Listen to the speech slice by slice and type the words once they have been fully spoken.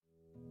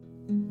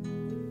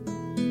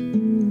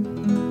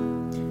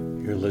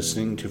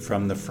listening to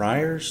From the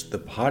Friars, the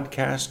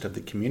podcast of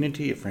the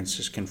Community of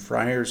Franciscan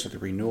Friars of the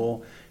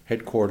Renewal,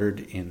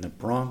 headquartered in the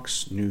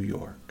Bronx, New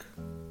York.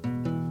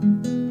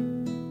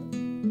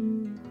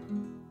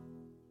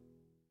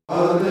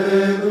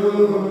 Alleluia,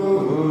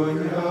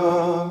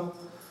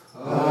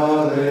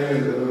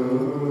 Alleluia.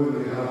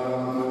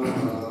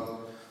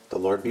 The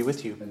Lord be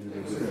with you. And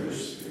with your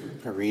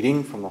spirit. A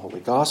reading from the Holy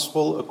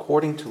Gospel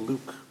according to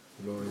Luke.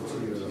 Glory to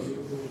you,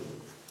 Lord.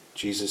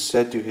 Jesus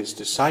said to his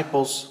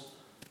disciples,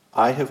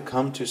 I have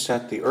come to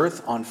set the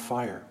earth on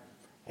fire,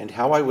 and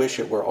how I wish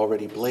it were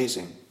already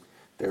blazing.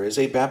 There is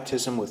a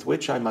baptism with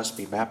which I must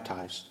be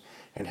baptized,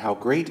 and how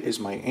great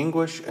is my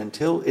anguish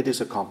until it is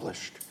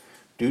accomplished.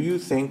 Do you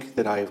think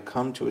that I have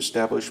come to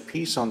establish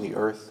peace on the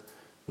earth?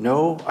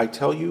 No, I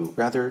tell you,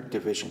 rather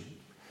division.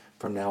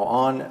 From now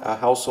on, a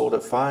household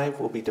of 5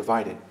 will be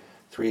divided,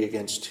 3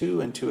 against 2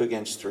 and 2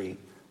 against 3.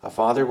 A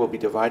father will be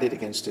divided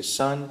against his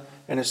son,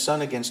 and a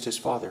son against his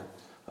father.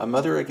 A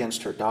mother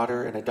against her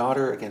daughter, and a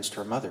daughter against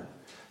her mother.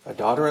 A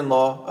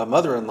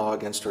mother-in-law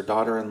against her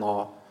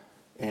daughter-in-law,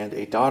 and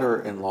a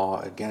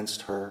daughter-in-law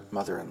against her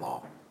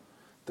mother-in-law.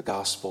 The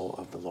Gospel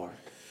of the Lord.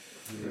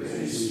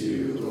 Praise to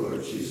you,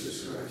 Lord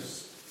Jesus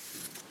Christ.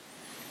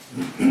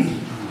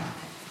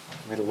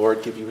 May the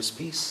Lord give you his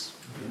peace.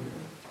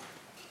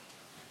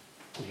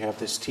 We have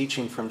this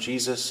teaching from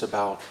Jesus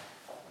about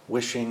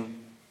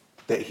wishing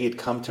that he had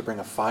come to bring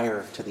a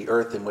fire to the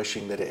earth and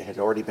wishing that it had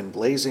already been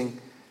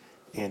blazing,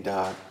 and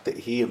that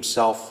he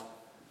himself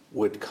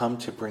would come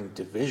to bring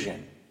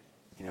division,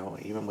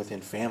 even within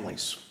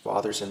families,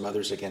 fathers and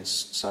mothers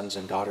against sons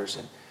and daughters.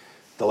 And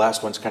the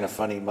last one's kind of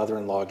funny,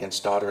 mother-in-law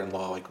against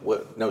daughter-in-law, like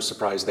what? No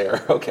surprise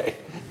there. Okay.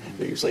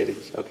 They're usually,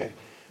 okay.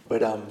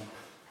 But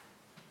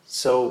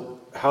so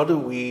how do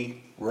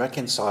we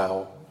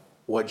reconcile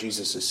what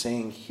Jesus is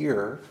saying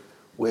here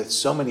with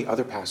so many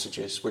other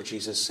passages where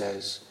Jesus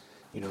says,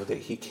 that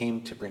he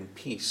came to bring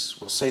peace?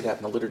 We'll say that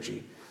in the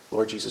liturgy.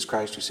 Lord Jesus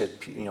Christ, who said,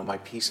 my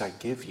peace I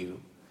give you.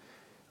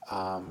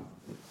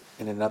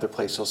 In another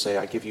place, he'll say,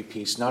 I give you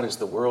peace, not as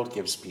the world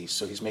gives peace.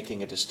 So he's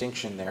making a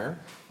distinction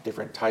there,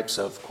 different types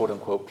of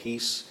quote-unquote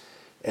peace.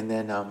 And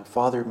then,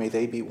 Father, may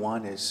they be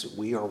one as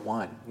we are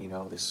one.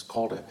 This is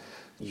called a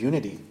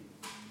unity.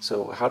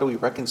 So how do we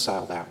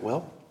reconcile that?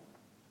 Well,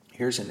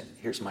 here's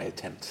my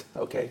attempt,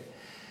 okay?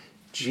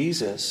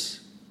 Jesus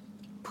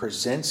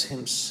presents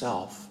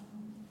himself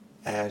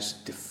as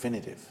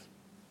definitive.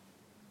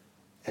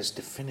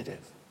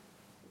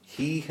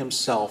 He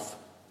himself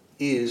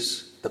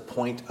is the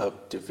point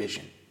of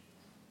division.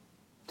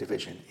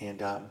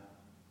 And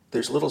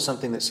there's a little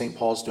something that St.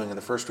 Paul's doing in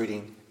the first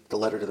reading, the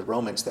letter to the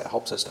Romans, that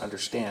helps us to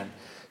understand.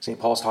 St.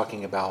 Paul's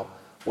talking about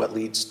what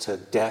leads to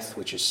death,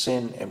 which is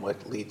sin, and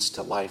what leads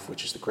to life,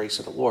 which is the grace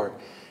of the Lord.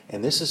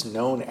 And this is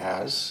known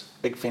as,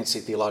 big fancy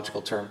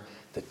theological term,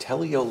 the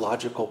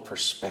teleological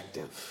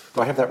perspective.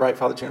 Do I have that right,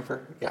 Father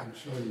Jennifer? Yeah. I'm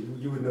sure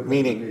you would know.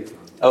 Meaning,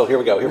 here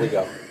we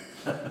go.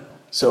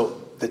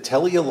 So the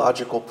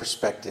teleological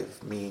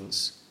perspective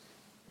means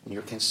when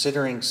you're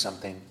considering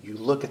something, you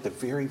look at the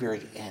very,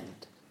 very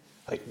end.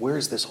 Like, where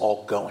is this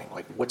all going?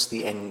 Like, what's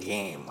the end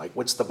game? Like,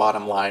 what's the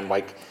bottom line?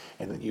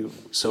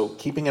 So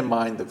keeping in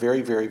mind the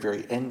very, very,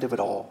 very end of it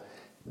all,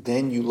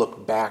 then you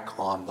look back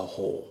on the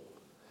whole.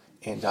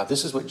 And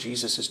this is what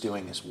Jesus is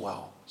doing as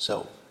well.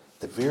 So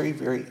the very,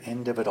 very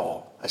end of it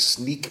all, a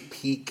sneak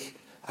peek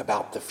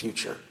about the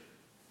future.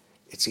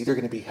 It's either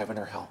going to be heaven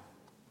or hell.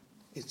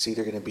 It's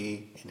either going to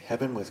be in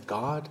heaven with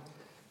God,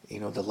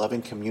 the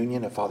loving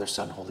communion of Father,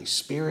 Son, Holy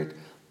Spirit,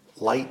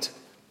 light,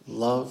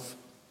 love,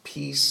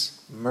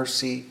 peace,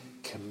 mercy,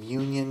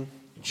 communion,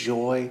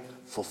 joy,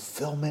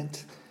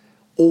 fulfillment,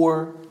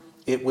 or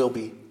it will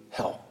be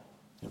hell,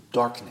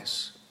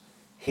 darkness,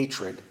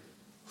 hatred,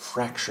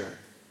 fracture,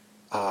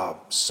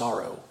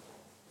 sorrow,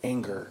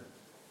 anger.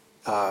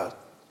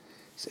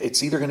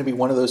 It's either going to be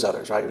one of those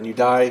others, right? When you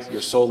die,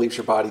 your soul leaves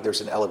your body, there's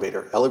an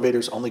elevator.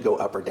 Elevators only go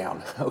up or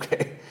down,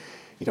 okay?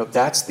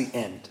 That's the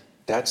end.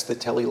 That's the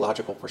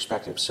teleological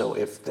perspective. So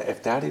if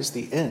that is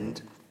the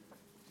end,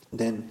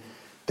 then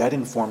that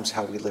informs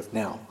how we live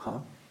now,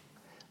 huh?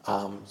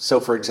 So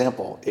for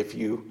example, if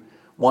you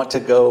want to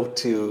go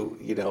to,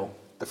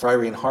 the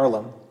Friary in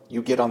Harlem,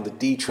 you get on the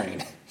D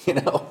train,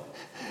 and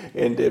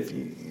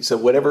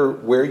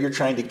where you're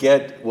trying to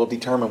get will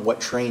determine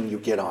what train you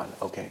get on,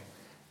 okay?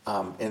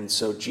 And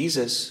so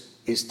Jesus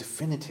is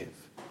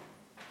definitive.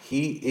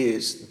 He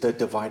is the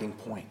dividing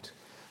point.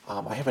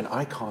 I have an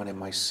icon in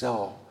my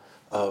cell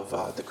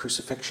of the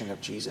crucifixion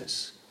of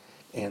Jesus.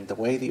 And the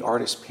way the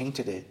artist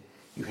painted it,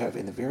 you have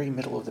in the very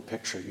middle of the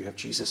picture, you have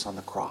Jesus on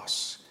the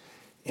cross.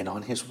 And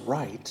on his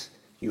right,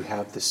 you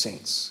have the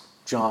saints,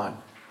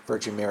 John,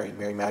 Virgin Mary,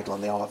 Mary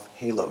Magdalene, they all have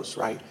halos,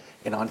 right?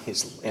 And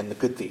the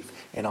good thief.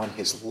 And on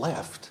his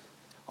left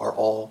are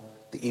all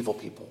the evil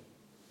people.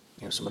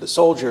 Some of the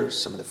soldiers,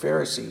 some of the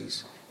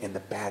Pharisees, and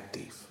the bad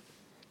thief.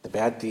 The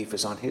bad thief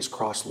is on his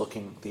cross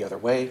looking the other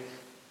way.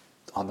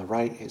 On the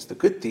right is the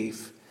good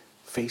thief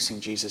facing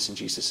Jesus, and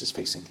Jesus is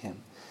facing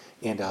him.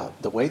 And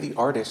the way the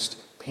artist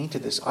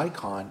painted this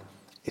icon,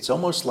 it's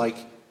almost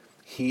like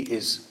he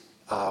is,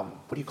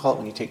 what do you call it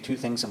when you take two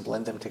things and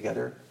blend them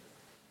together?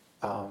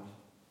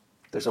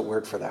 There's a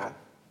word for that.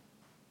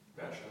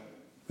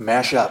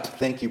 Mash up.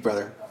 Thank you,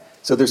 brother.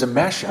 So there's a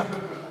mashup.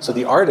 So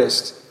the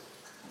artist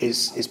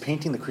is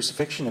painting the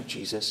crucifixion of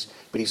Jesus,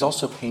 but he's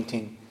also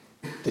painting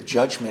the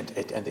judgment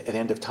at the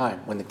end of time.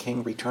 When the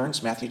king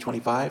returns, Matthew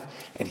 25,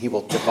 and he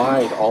will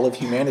divide all of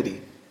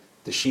humanity,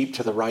 the sheep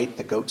to the right,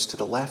 the goats to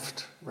the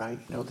left, right?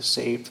 The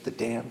saved, the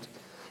damned.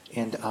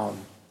 And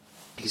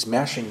he's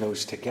mashing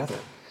those together.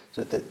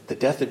 So the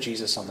death of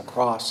Jesus on the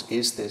cross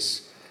is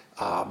this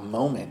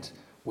moment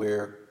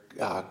where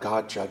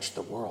God judged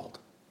the world,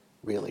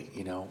 really,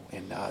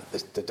 and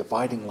the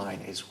dividing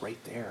line is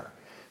right there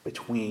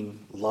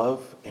between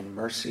love and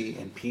mercy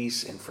and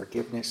peace and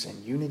forgiveness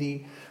and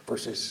unity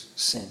versus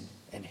sin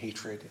and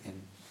hatred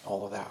and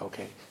all of that.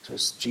 Okay, so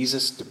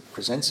Jesus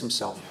presents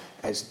himself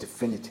as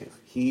definitive.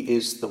 He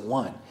is the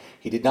one.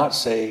 He did not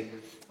say,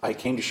 I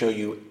came to show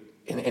you,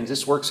 and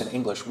this works in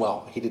English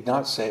well, he did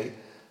not say,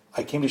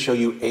 I came to show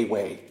you a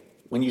way.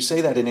 When you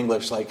say that in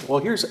English, like, well,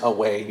 here's a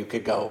way you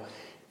could go,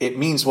 it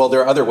means, well,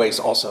 there are other ways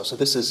also. So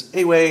this is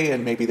a way,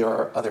 and maybe there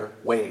are other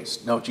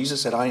ways. No,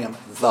 Jesus said, I am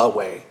the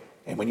way.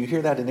 And when you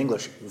hear that in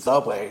English, the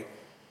way,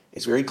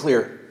 it's very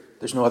clear.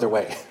 There's no other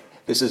way.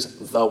 This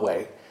is the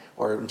way.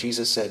 Or when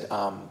Jesus said,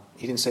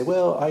 he didn't say,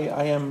 well,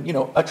 I am,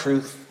 a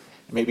truth.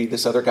 Maybe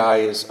this other guy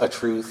is a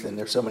truth, and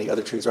there's so many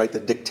other truths, right? The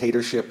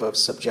dictatorship of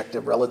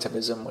subjective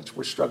relativism, which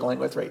we're struggling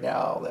with right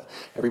now, that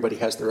everybody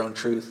has their own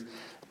truth.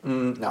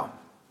 No.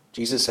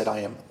 Jesus said, I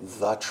am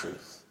the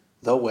truth,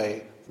 the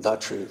way, the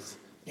truth,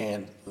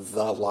 and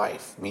the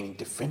life, meaning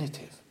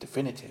definitive.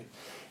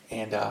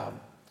 And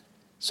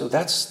so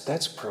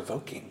that's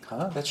provoking,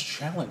 huh? That's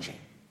challenging,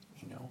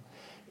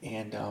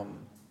 And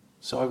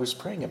so I was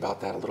praying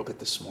about that a little bit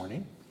this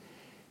morning,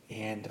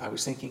 and I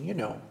was thinking,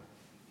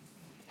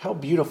 how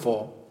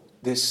beautiful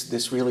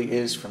this really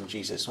is from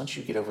Jesus. Once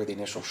you get over the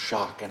initial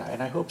shock, and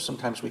I hope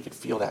sometimes we could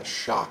feel that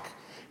shock.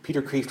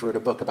 Peter Kreeft wrote a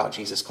book about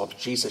Jesus called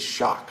Jesus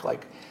Shock.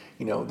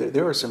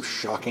 There are some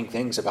shocking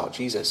things about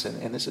Jesus,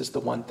 and this is the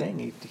one thing.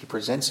 He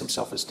presents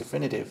himself as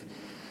definitive.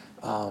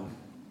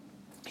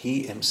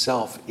 He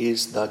himself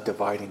is the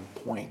dividing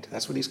point.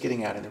 That's what he's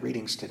getting at in the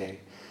readings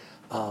today.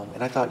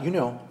 And I thought,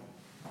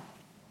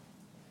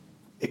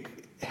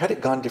 had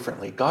it gone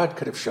differently, God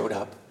could have showed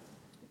up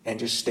and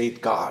just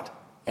stayed God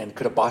and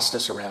could have bossed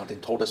us around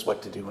and told us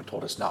what to do and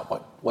told us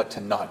what to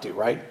not do,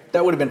 right?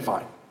 That would have been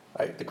fine,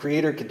 right? The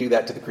Creator could do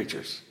that to the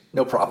creatures.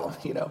 No problem,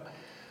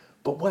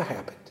 But what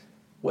happened?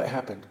 What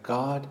happened?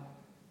 God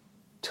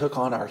took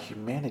on our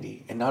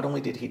humanity, and not only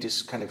did he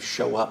just kind of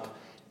show up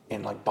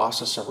and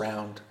boss us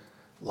around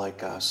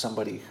like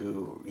somebody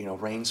who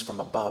reigns from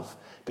above,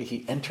 but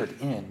he entered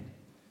in.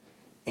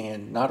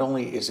 And not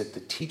only is it the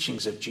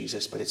teachings of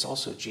Jesus, but it's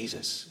also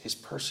Jesus, his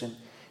person,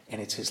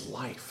 and it's his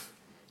life.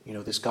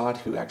 This God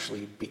who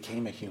actually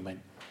became a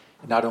human,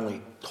 not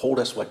only told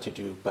us what to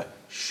do, but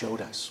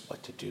showed us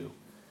what to do.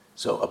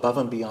 So above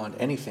and beyond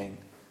anything,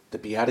 the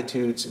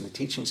Beatitudes and the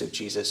teachings of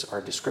Jesus are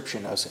a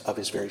description of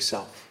his very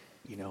self.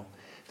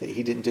 That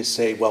he didn't just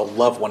say, well,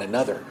 love one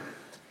another.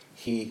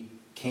 He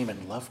came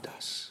and loved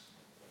us,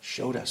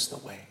 showed us the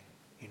way.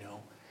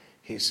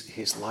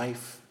 His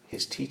life,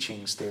 his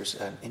teachings, there's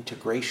an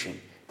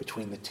integration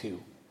between the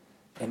two.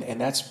 And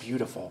that's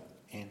beautiful.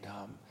 And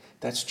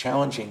that's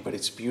challenging, but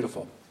it's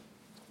beautiful.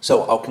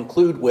 So I'll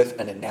conclude with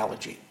an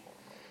analogy.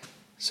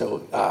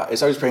 So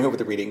as I was praying over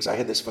the readings, I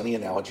had this funny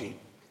analogy.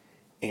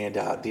 And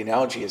the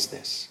analogy is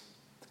this.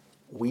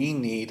 We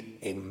need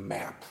a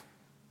map.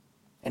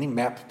 Any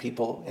map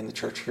people in the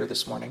church here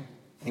this morning?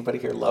 Anybody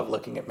here love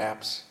looking at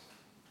maps?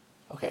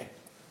 Okay.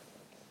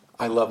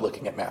 I love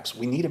looking at maps.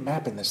 We need a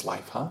map in this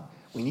life, huh?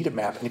 We need a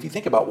map. And if you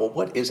think about, well,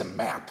 what is a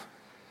map?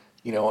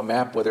 A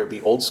map, whether it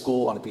be old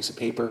school on a piece of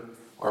paper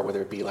or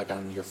whether it be like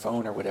on your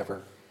phone or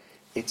whatever,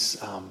 it's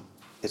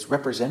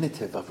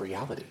representative of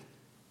reality,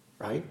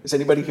 right? Has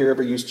anybody here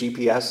ever used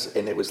GPS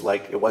and it was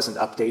like it wasn't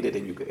updated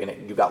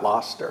and you got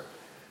lost? Or,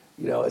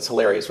 it's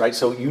hilarious, right?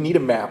 So you need a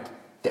map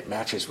that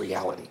matches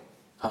reality,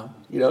 huh?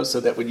 So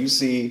that when you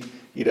see,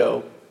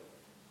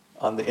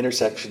 on the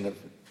intersection of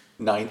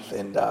 9th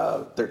and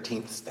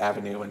 13th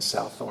Avenue and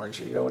South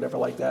Orange, whatever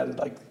like that,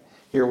 and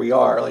here we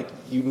are,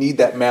 you need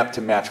that map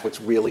to match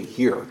what's really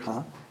here,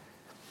 huh?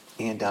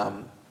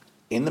 And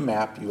in the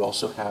map, you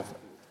also have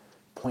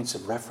points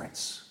of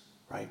reference,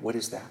 right? What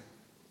is that?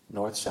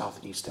 North,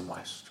 south, east, and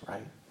west,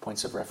 right?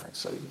 Points of reference.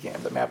 So you can't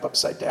have the map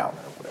upside down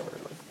or whatever,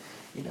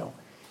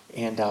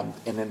 And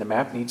then the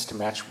map needs to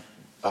match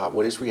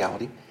what is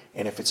reality.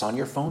 And if it's on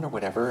your phone or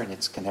whatever, and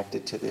it's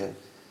connected to the,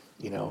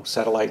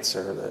 satellites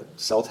or the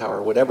cell tower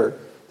or whatever,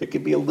 there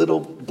could be a little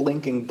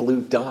blinking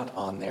blue dot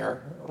on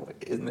there.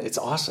 And it's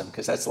awesome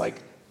because that's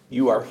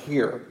you are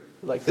here.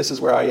 This is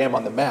where I am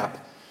on the map.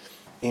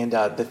 And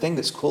the thing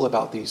that's cool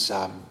about these,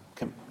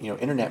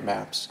 internet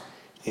maps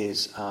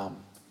is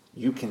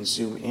you can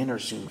zoom in or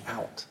zoom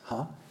out,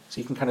 huh? So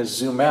you can kind of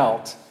zoom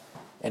out,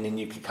 and then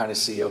you can kind of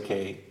see,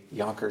 okay,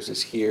 Yonkers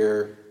is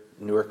here,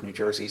 Newark, New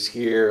Jersey's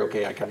here.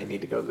 Okay, I kind of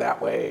need to go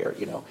that way, or,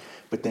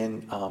 but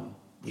then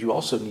you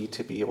also need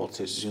to be able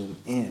to zoom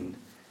in.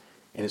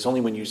 And it's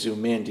only when you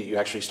zoom in do you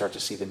actually start to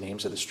see the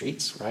names of the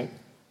streets, right?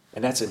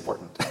 And that's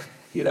important.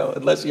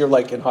 Unless you're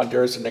like in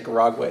Honduras and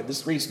Nicaragua, the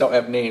streets don't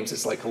have names.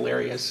 It's like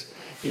hilarious.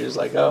 You're just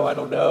like, oh, I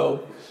don't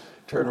know.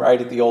 Turn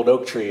right at the old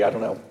oak tree. I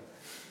don't know.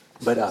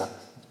 But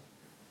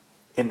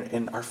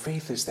and our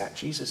faith is that.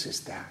 Jesus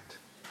is that.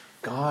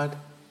 God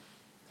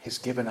has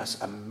given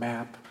us a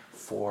map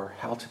for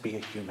how to be a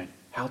human,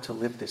 how to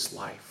live this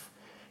life.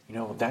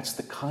 That's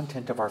the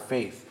content of our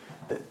faith.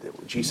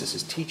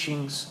 Jesus'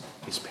 teachings,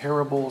 his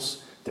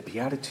parables, the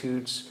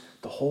Beatitudes,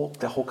 the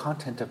whole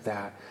content of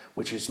that,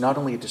 which is not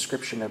only a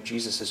description of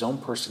Jesus' own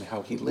person,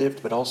 how he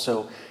lived, but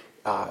also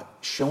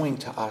showing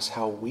to us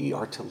how we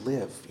are to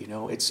live.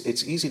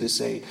 It's easy to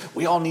say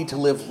we all need to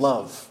live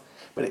love,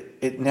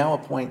 but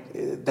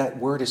that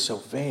word is so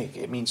vague.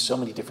 It means so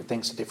many different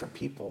things to different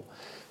people.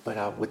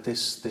 But with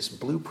this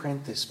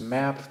blueprint, this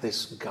map,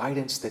 this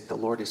guidance that the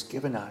Lord has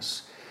given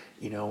us,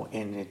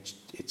 and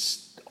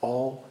it's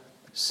all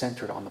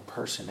centered on the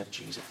person of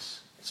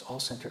Jesus. It's all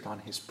centered on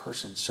his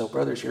person. So,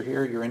 brothers, you're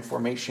here. You're in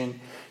formation.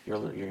 You're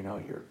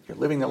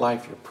living the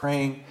life. You're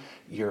praying.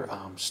 You're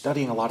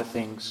studying a lot of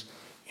things,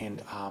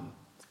 and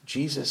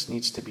Jesus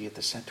needs to be at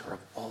the center of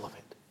all of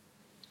it.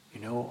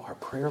 Our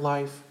prayer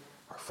life,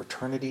 our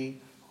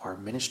fraternity, our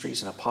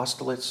ministries and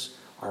apostolates,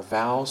 our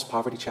vows,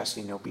 poverty,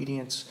 chastity, and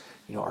obedience.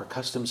 Our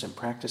customs and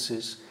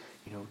practices.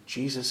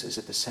 Jesus is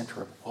at the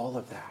center of all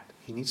of that.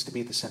 He needs to be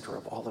at the center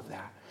of all of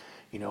that.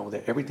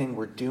 That everything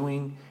we're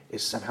doing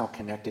is somehow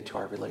connected to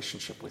our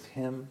relationship with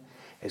him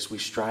as we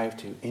strive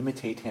to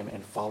imitate him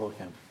and follow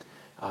him.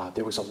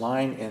 There was a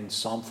line in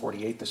Psalm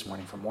 48 this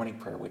morning from morning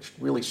prayer, which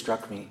really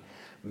struck me.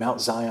 Mount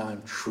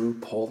Zion, true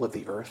pole of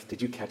the earth.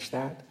 Did you catch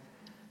that?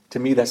 To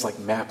me, that's like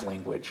map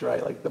language,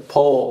 right? Like the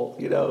pole,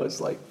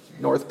 is like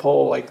North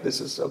Pole. Like this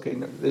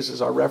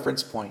is our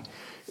reference point.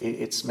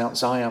 It's Mount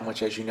Zion,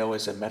 which, as you know,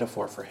 is a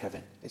metaphor for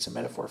heaven. It's a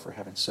metaphor for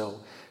heaven.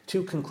 So,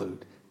 to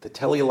conclude, the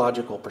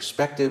teleological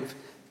perspective,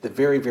 the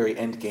very, very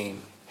end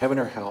game, heaven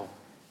or hell,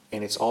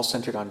 and it's all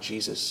centered on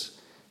Jesus,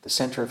 the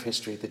center of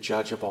history, the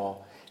judge of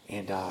all,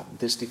 and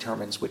this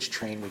determines which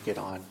train we get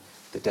on,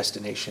 the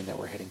destination that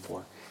we're heading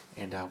for.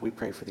 And we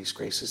pray for these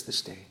graces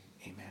this day.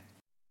 Amen.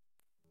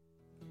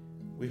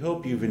 We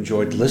hope you've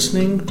enjoyed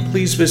listening.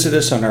 Please visit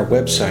us on our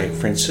website,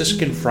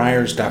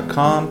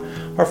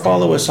 franciscanfriars.com, or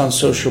follow us on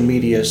social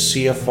media,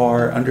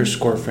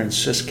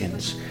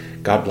 CFR_Franciscans.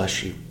 God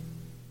bless you.